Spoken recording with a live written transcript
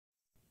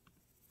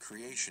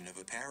creation of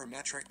a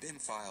parametric BIM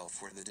file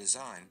for the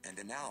design and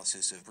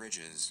analysis of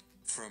bridges.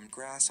 From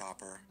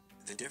Grasshopper,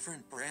 the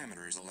different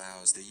parameters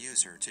allows the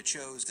user to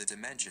choose the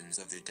dimensions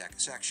of the deck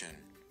section.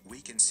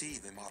 We can see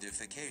the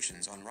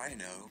modifications on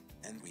Rhino,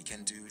 and we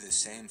can do the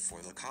same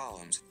for the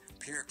columns,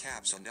 pier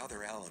caps and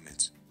other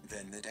elements.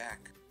 Then the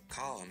deck,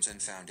 columns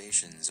and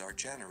foundations are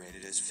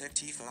generated as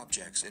fictive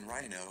objects in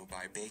Rhino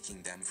by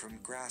baking them from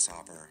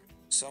Grasshopper.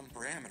 Some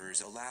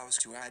parameters allow us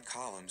to add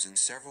columns in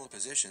several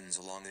positions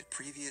along the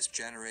previous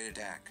generated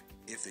deck.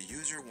 If the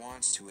user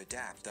wants to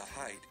adapt the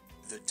height,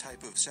 the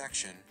type of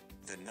section,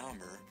 the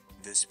number,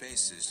 the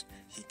spaces,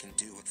 he can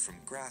do it from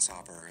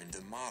Grasshopper and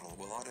the model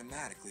will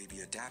automatically be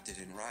adapted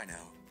in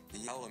Rhino.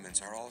 The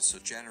elements are also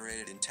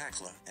generated in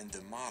Tekla and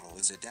the model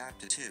is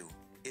adapted too.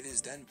 It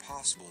is then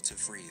possible to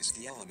freeze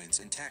the elements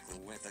in Tekla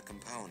with a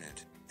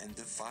component, and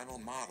the final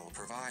model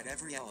provide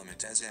every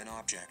element as an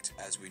object.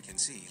 As we can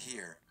see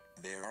here,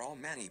 they are all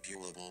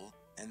manipulable,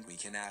 and we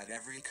can add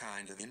every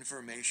kind of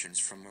informations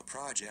from a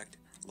project,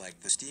 like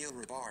the steel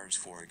rebars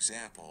for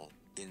example.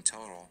 In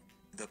total,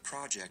 the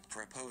project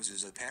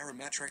proposes a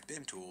parametric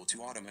BIM tool to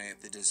automate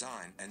the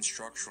design and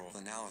structural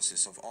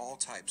analysis of all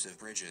types of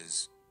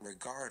bridges,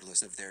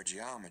 regardless of their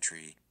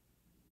geometry.